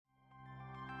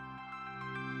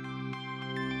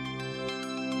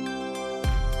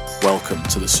Welcome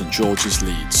to the St George's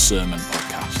Leeds Sermon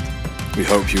Podcast. We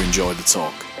hope you enjoy the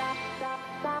talk.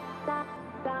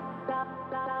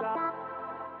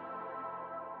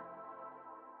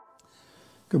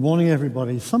 Good morning,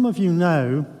 everybody. Some of you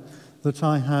know that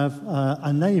I have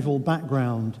a naval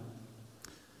background.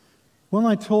 When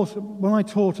I taught at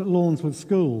Lawnswood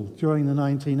School during the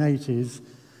 1980s,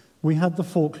 we had the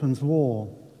Falklands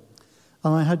War.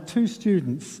 And I had two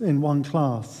students in one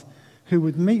class who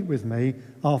would meet with me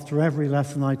after every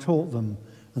lesson I taught them,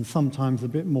 and sometimes a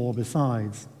bit more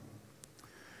besides.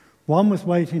 One was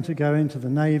waiting to go into the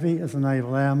Navy as a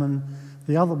naval airman,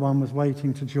 the other one was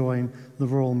waiting to join the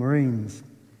Royal Marines.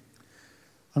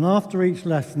 And after each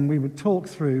lesson, we would talk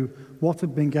through what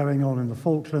had been going on in the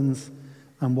Falklands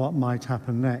and what might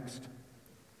happen next.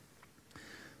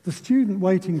 The student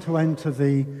waiting to enter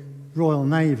the Royal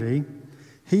Navy,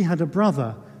 he had a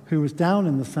brother who was down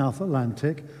in the South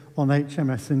Atlantic on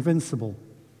HMS Invincible.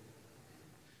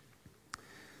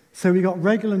 So we got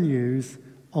regular news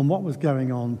on what was going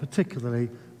on, particularly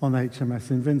on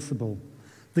HMS Invincible.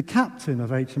 The captain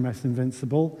of HMS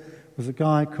Invincible was a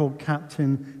guy called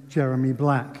Captain Jeremy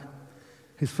Black.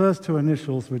 His first two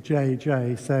initials were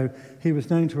JJ, so he was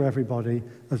known to everybody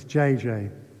as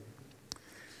JJ.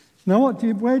 Now,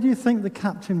 where do you think the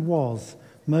captain was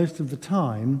most of the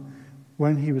time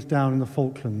when he was down in the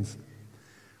Falklands?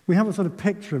 We have a sort of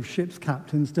picture of ship's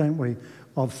captains, don't we,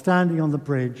 of standing on the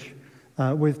bridge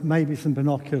with maybe some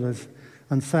binoculars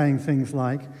and saying things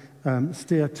like,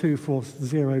 steer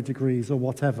 240 degrees or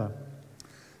whatever.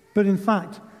 But in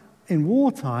fact, in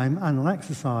wartime and on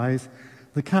exercise,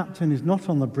 the captain is not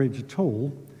on the bridge at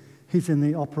all. He's in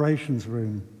the operations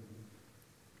room.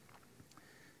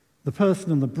 The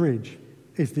person on the bridge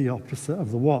is the officer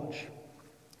of the watch.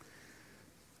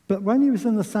 But when he was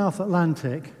in the South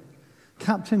Atlantic,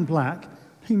 Captain Black,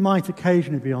 he might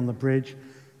occasionally be on the bridge,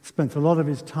 spent a lot of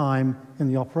his time in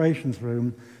the operations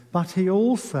room, but he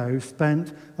also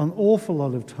spent an awful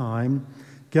lot of time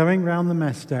going round the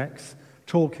mess decks,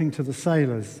 talking to the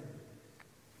sailors.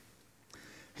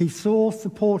 He saw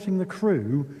supporting the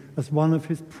crew as one of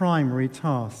his primary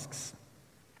tasks.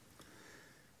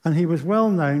 And he was well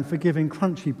known for giving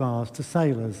crunchy bars to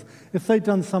sailors. If they'd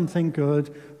done something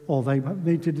good or they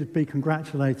needed to be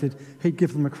congratulated, he'd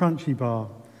give them a crunchy bar.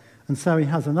 And so he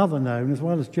has another known, as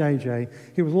well as JJ,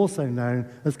 he was also known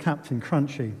as Captain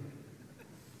Crunchy.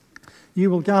 You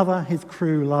will gather his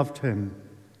crew loved him.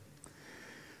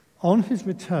 On his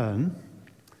return,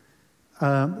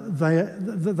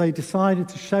 they decided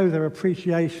to show their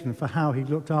appreciation for how he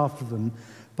looked after them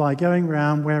by going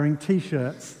round wearing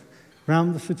T-shirts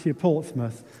round the city of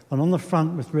Portsmouth, and on the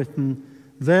front was written,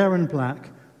 "There and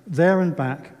back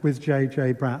with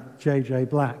JJ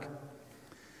Black."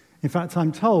 In fact,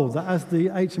 I'm told that as the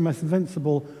HMS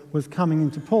Invincible was coming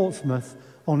into Portsmouth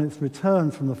on its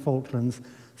return from the Falklands,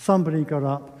 somebody got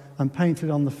up and painted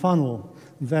on the funnel,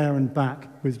 "There and back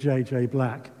with JJ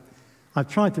Black." I've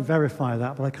tried to verify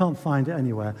that, but I can't find it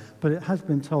anywhere, but it has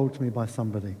been told to me by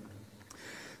somebody.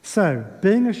 So,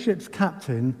 being a ship's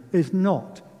captain is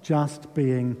not just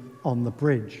being on the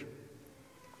bridge.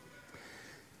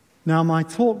 Now, my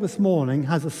talk this morning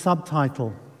has a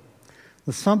subtitle.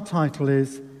 The subtitle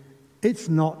is, "It's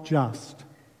Not Just."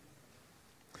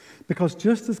 Because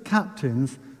just as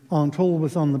captains aren't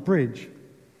always on the bridge,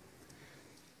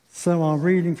 so our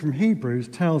reading from Hebrews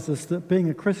tells us that being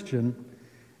a Christian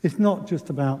is not just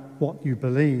about what you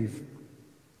believe.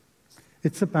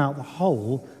 It's about the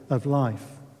whole of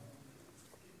life.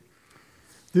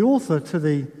 The author to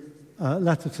the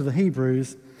letter to the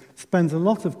Hebrews spends a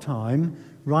lot of time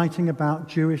writing about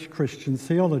Jewish Christian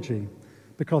theology,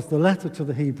 because the letter to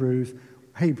the Hebrews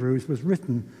was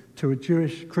written to a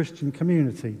Jewish Christian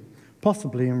community,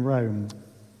 possibly in Rome.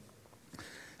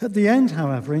 At the end,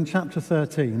 however, in chapter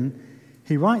 13,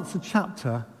 he writes a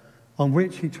chapter on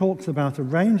which he talks about a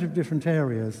range of different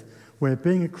areas where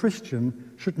being a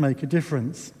Christian should make a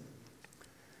difference.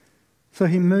 So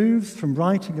he moves from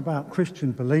writing about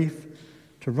Christian belief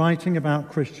to writing about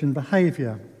Christian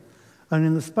behavior. And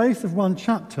in the space of one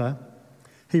chapter,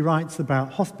 he writes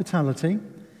about hospitality,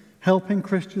 helping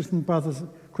Christian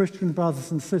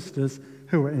brothers and sisters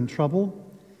who are in trouble,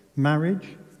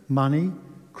 marriage, money,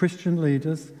 Christian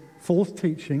leaders, false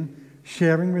teaching,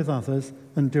 sharing with others,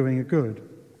 and doing a good.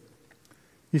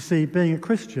 You see, being a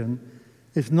Christian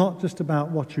is not just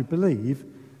about what you believe,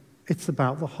 it's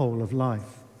about the whole of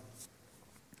life.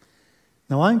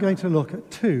 Now, I'm going to look at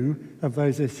two of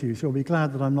those issues. You'll be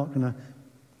glad that I'm not going to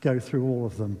go through all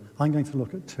of them. I'm going to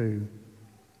look at two.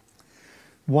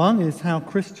 One is how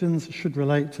Christians should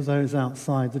relate to those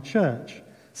outside the church,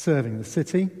 serving the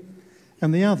city,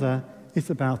 and the other is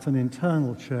about an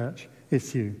internal church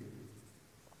issue.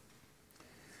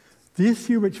 The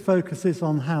issue which focuses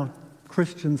on how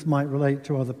Christians might relate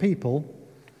to other people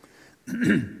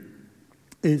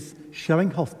is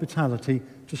showing hospitality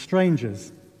to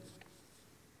strangers.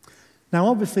 Now,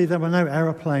 obviously, there were no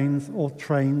aeroplanes or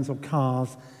trains or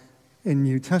cars in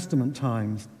New Testament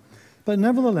times, but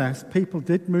nevertheless, people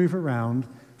did move around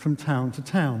from town to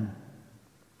town.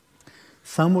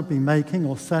 Some would be making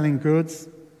or selling goods.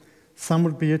 Some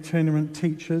would be itinerant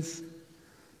teachers.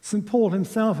 St. Paul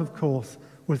himself, of course,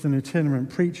 was an itinerant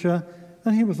preacher,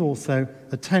 and he was also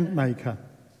a tent maker.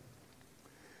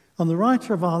 And the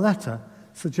writer of our letter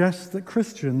suggests that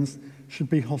Christians should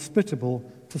be hospitable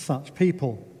to such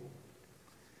people.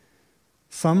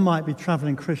 Some might be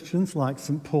travelling Christians like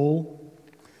St. Paul,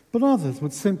 but others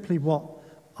would simply what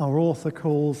our author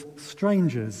calls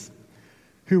strangers,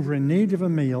 who were in need of a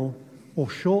meal or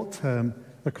short-term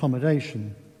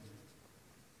accommodation.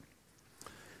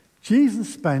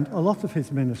 Jesus spent a lot of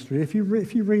his ministry. If you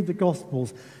read the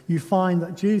Gospels, you find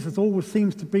that Jesus always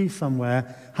seems to be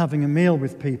somewhere having a meal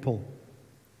with people.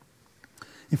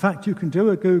 In fact, you can do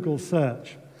a Google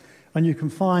search and you can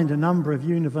find a number of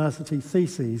university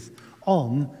theses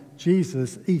on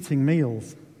Jesus eating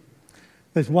meals.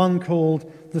 There's one called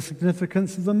The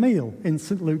Significance of the Meal in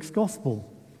St. Luke's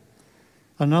Gospel.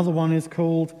 Another one is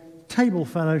called Table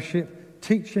Fellowship,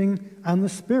 Teaching and the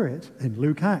Spirit in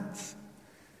Luke Acts.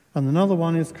 And another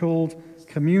one is called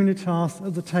Communitas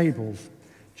at the Tables,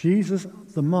 Jesus,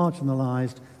 the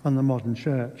Marginalized and the Modern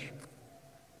Church.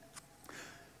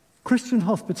 Christian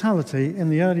hospitality in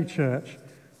the early church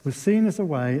was seen as a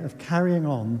way of carrying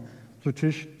on the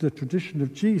tradition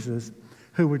of Jesus,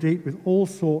 who would eat with all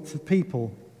sorts of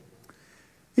people.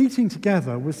 Eating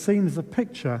together was seen as a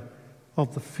picture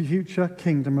of the future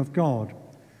kingdom of God,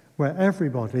 where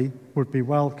everybody would be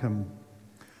welcome.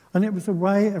 And it was a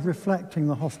way of reflecting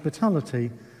the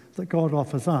hospitality that God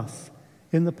offers us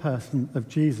in the person of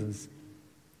Jesus.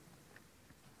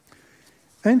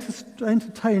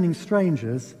 Entertaining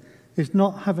strangers is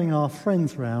not having our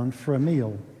friends round for a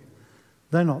meal.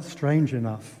 They're not strange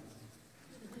enough.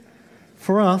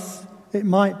 For us, it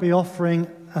might be offering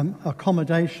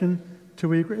accommodation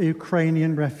to a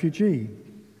Ukrainian refugee.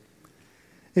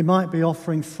 It might be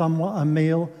offering a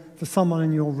meal for someone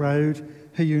in your road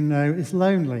who you know is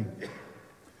lonely.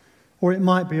 Or it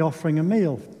might be offering a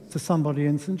meal to somebody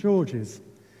in St. George's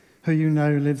who you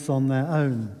know lives on their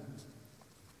own.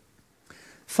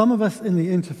 Some of us in the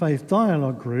Interfaith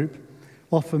Dialogue group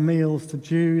offer meals to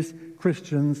Jews,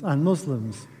 Christians and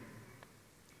Muslims.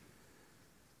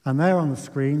 And there on the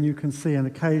screen you can see an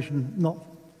occasion, not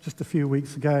just a few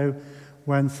weeks ago,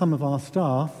 when some of our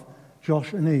staff,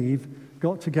 Josh and Eve,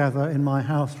 got together in my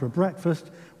house for a breakfast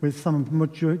with some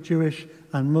Jewish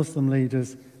and Muslim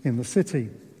leaders in the city.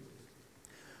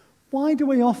 Why do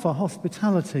we offer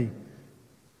hospitality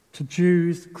to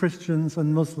Jews, Christians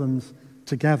and Muslims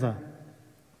together?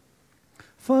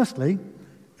 Firstly,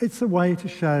 it's a way to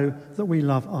show that we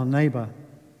love our neighbour.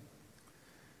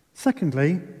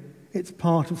 Secondly, it's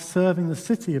part of serving the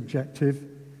city objective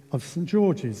of St.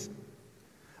 George's.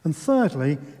 And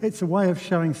thirdly, it's a way of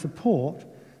showing support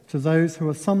to those who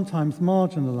are sometimes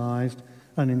marginalised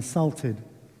and insulted.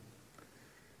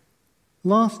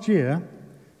 Last year,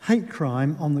 hate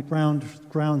crime on the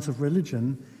grounds of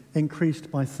religion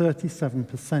increased by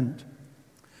 37%.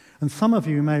 And some of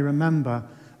you may remember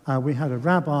we had a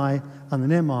rabbi and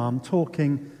an imam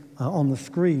talking on the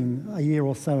screen a year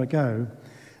or so ago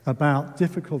about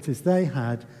difficulties they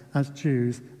had as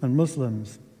Jews and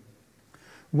Muslims.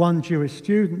 One Jewish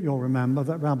student, you'll remember,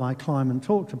 that Rabbi Kleiman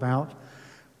talked about,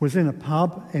 was in a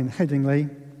pub in Headingley,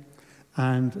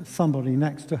 and somebody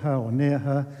next to her or near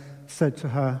her said to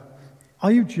her,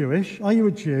 "Are you Jewish? Are you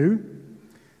a Jew?"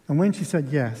 And when she said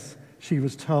yes, she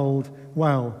was told,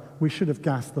 "Well, we should have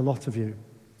gassed the lot of you."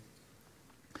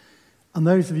 And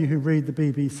those of you who read the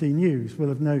BBC News will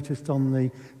have noticed on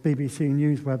the BBC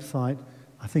News website,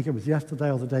 I think it was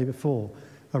yesterday or the day before,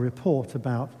 a report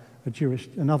about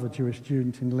another Jewish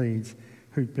student in Leeds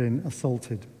who'd been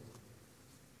assaulted.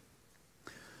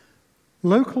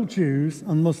 Local Jews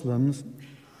and Muslims,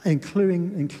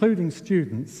 including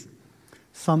students,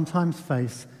 sometimes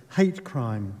face hate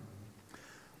crime.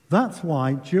 That's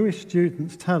why Jewish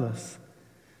students tell us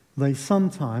they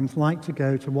sometimes like to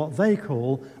go to what they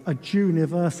call a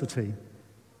Jewniversity.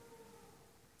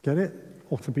 Get it?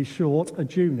 Or to be short, a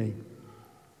Junie.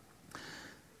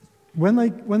 When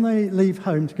they leave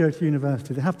home to go to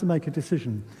university, they have to make a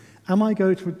decision. Am I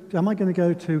going to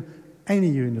go to any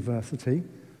university,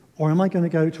 or am I going to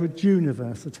go to a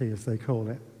Jewniversity, as they call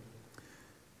it?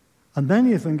 And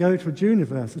many of them go to a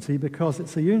university because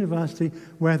it's a university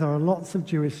where there are lots of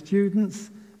Jewish students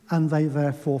and they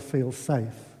therefore feel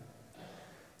safe.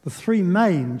 The three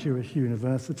main Jewish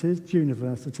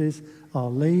universities are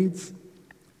Leeds,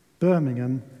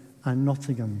 Birmingham, and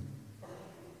Nottingham.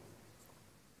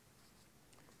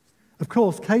 Of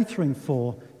course, catering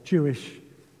for Jewish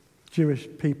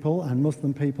people and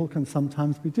Muslim people can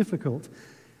sometimes be difficult.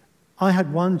 I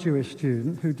had one Jewish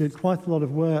student who did quite a lot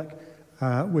of work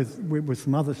with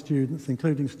some other students,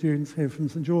 including students here from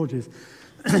St. George's.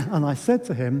 And I said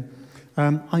to him,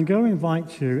 I'm going to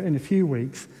invite you in a few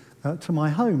weeks to my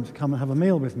home to come and have a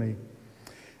meal with me.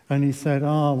 And he said,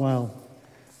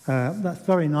 that's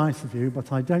very nice of you,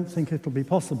 but I don't think it'll be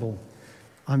possible.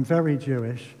 I'm very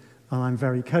Jewish and I'm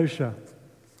very kosher.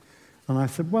 And I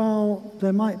said, well,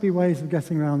 there might be ways of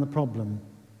getting around the problem.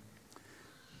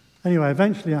 Anyway,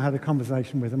 eventually I had a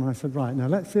conversation with him and I said, right, now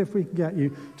let's see if we can get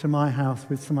you to my house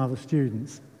with some other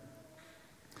students.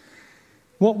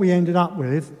 What we ended up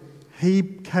with, he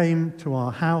came to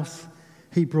our house,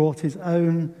 he brought his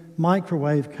own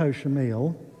microwave kosher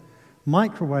meal,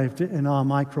 microwaved it in our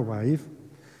microwave,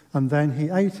 and then he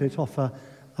ate it off a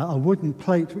wooden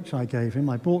plate which I gave him.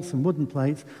 I bought some wooden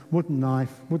plates, wooden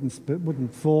knife, wooden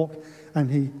fork, and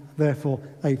he therefore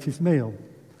ate his meal.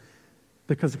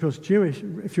 Because, of course,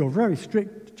 if you're a very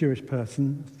strict Jewish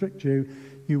person, strict Jew,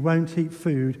 you won't eat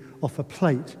food off a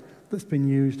plate that's been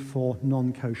used for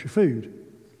non-kosher food.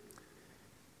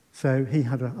 So he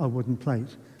had a wooden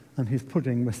plate, and his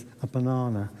pudding was a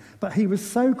banana. But he was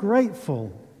so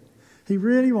grateful. He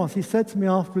really was. He said to me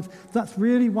afterwards, that's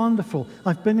really wonderful.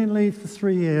 I've been in Leeds for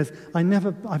 3 years. I've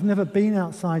never been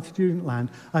outside student land.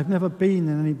 I've never been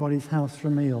in anybody's house for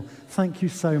a meal. Thank you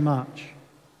so much.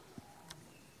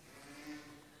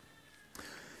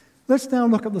 Let's now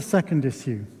look at the second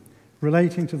issue,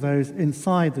 relating to those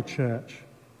inside the church.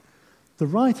 The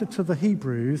writer to the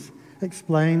Hebrews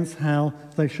explains how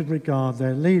they should regard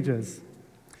their leaders.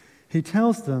 He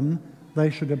tells them they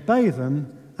should obey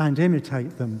them and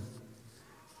imitate them.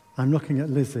 I'm looking at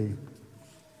Lizzie.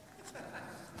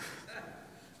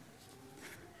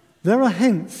 There are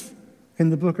hints in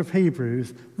the book of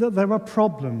Hebrews that there are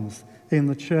problems in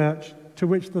the church to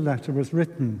which the letter was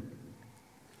written.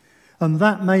 And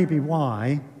that may be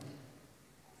why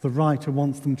the writer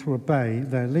wants them to obey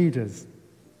their leaders.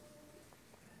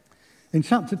 In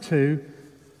chapter 2,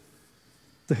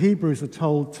 the Hebrews are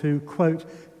told to, quote,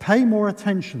 pay more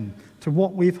attention to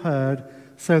what we've heard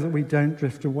so that we don't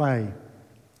drift away.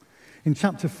 In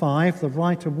chapter 5, the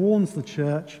writer warns the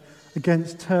church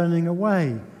against turning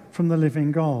away from the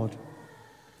living God.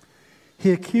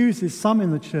 He accuses some in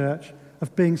the church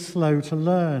of being slow to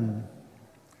learn.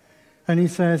 And he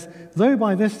says, though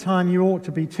by this time you ought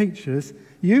to be teachers,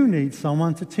 you need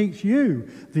someone to teach you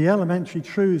the elementary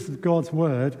truths of God's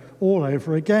word all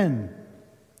over again.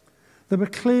 There were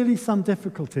clearly some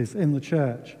difficulties in the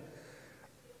church.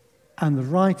 And the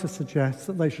writer suggests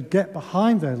that they should get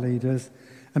behind their leaders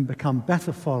and become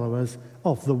better followers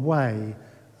of the way,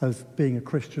 as being a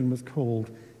Christian was called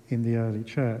in the early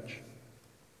church.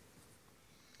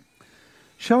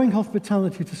 Showing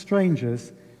hospitality to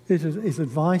strangers is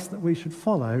advice that we should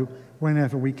follow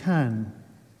whenever we can.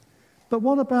 But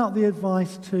what about the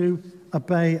advice to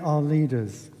obey our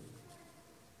leaders?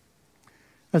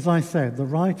 As I said, the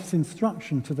writer's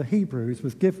instruction to the Hebrews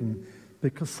was given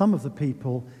because some of the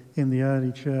people in the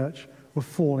early church were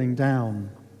falling down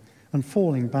and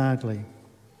falling badly.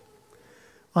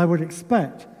 I would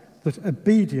expect that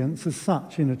obedience as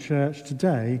such in a church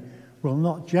today will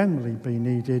not generally be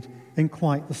needed in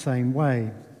quite the same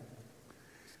way.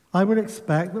 I would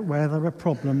expect that where there are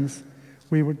problems,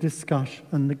 we would discuss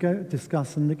and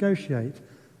negotiate,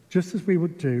 just as we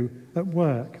would do at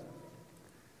work.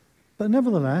 But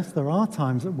nevertheless, there are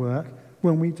times at work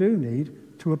when we do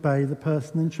need to obey the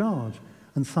person in charge,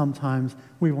 and sometimes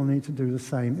we will need to do the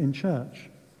same in church.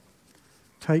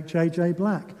 Take J.J.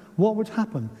 Black. What would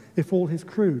happen if all his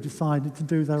crew decided to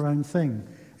do their own thing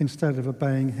instead of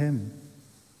obeying him?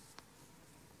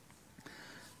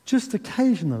 Just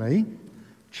occasionally,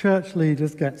 church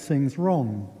leaders get things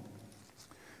wrong.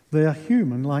 They are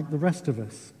human like the rest of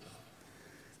us.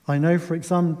 I know, for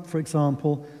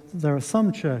example, that there are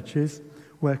some churches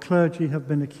where clergy have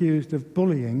been accused of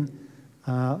bullying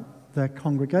their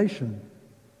congregation.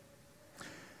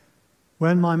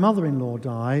 When my mother-in-law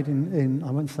died,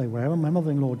 I won't say where, when my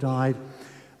mother-in-law died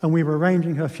and we were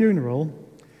arranging her funeral,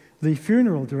 the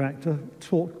funeral director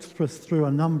talked us through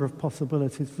a number of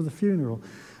possibilities for the funeral.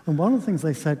 And one of the things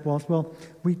they said was, well,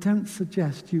 we don't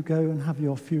suggest you go and have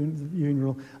your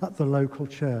funeral at the local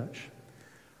church.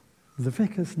 the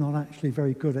vicar's not actually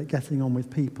very good at getting on with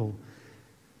people.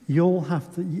 You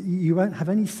won't have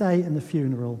any say in the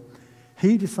funeral.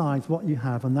 He decides what you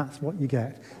have, and that's what you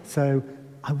get. So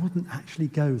I wouldn't actually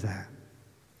go there.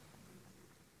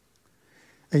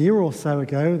 A year or so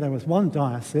ago, there was one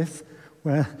diocese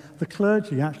where the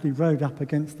clergy actually rode up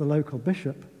against the local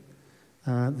bishop.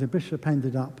 The bishop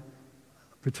ended up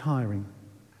retiring.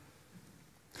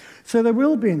 So there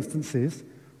will be instances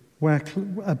where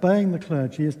obeying the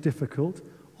clergy is difficult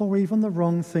or even the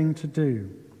wrong thing to do.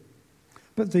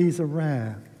 But these are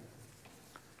rare.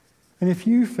 And if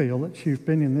you feel that you've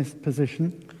been in this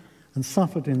position and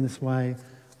suffered in this way,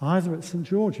 either at St.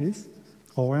 George's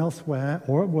or elsewhere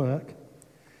or at work,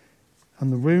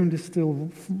 and the wound is still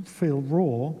feel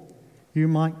raw, you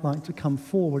might like to come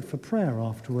forward for prayer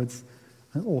afterwards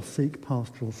or seek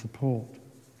pastoral support.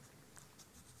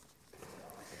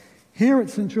 Here at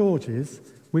St. George's,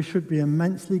 we should be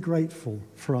immensely grateful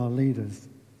for our leaders.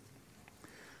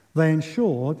 They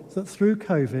ensured that through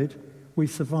COVID, we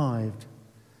survived.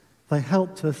 They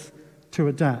helped us to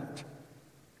adapt.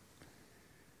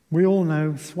 We all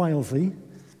know Swalesey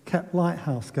kept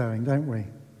Lighthouse going, don't we?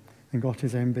 And got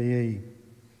his MBE.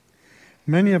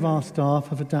 Many of our staff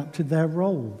have adapted their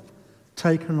role,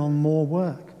 taken on more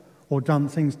work, or done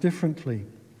things differently.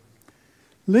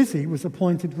 Lizzie was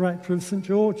appointed rector of St.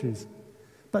 George's,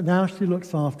 but now she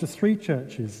looks after 3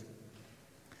 churches.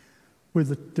 With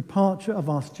the departure of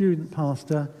our student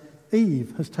pastor,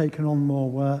 Eve has taken on more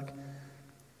work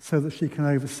so that she can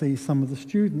oversee some of the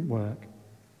student work.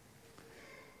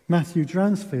 Matthew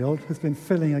Dransfield has been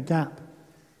filling a gap,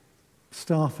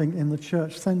 staffing in the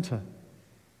church centre.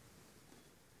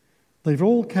 They've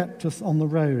all kept us on the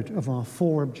road of our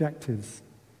 4 objectives: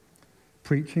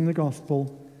 preaching the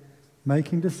gospel,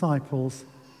 making disciples,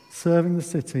 serving the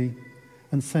city,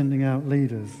 and sending out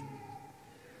leaders.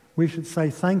 We should say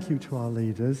thank you to our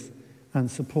leaders and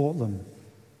support them.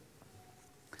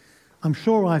 I'm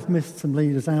sure I've missed some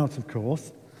leaders out, of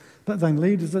course, but then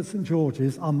leaders at St.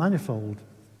 George's are manifold.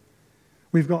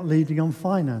 We've got leading on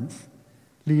finance,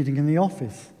 leading in the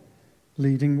office,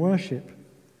 leading worship,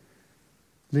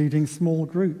 leading small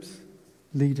groups,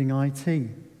 leading IT.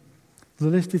 The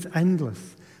list is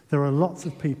endless. There are lots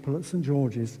of people at St.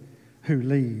 George's who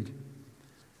lead.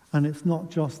 And it's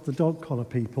not just the dog collar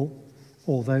people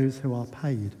or those who are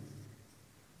paid.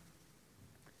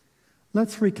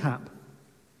 Let's recap.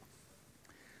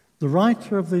 The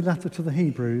writer of the letter to the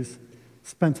Hebrews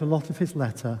spent a lot of his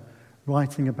letter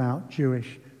writing about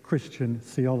Jewish Christian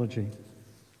theology.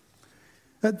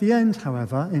 At the end,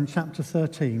 however, in chapter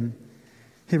 13,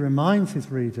 he reminds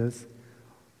his readers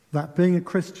that being a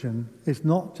Christian is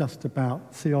not just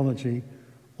about theology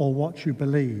or what you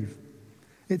believe.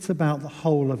 It's about the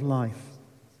whole of life.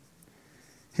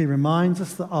 He reminds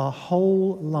us that our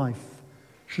whole life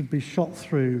should be shot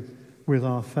through with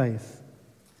our faith.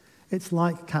 It's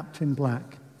like Captain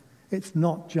Black. It's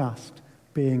not just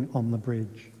being on the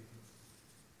bridge.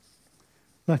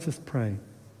 Let us pray.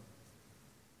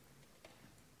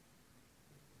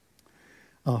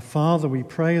 Our Father, we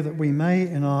pray that we may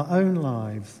in our own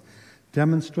lives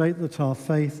demonstrate that our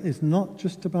faith is not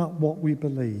just about what we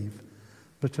believe,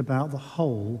 but about the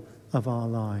whole of our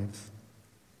lives.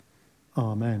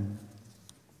 Amen.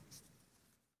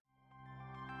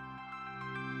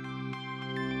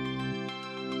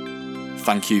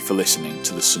 Thank you for listening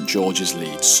to the St. George's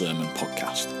Leeds Sermon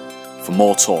Podcast. For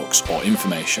more talks or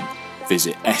information,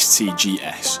 visit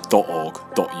stgs.org.uk.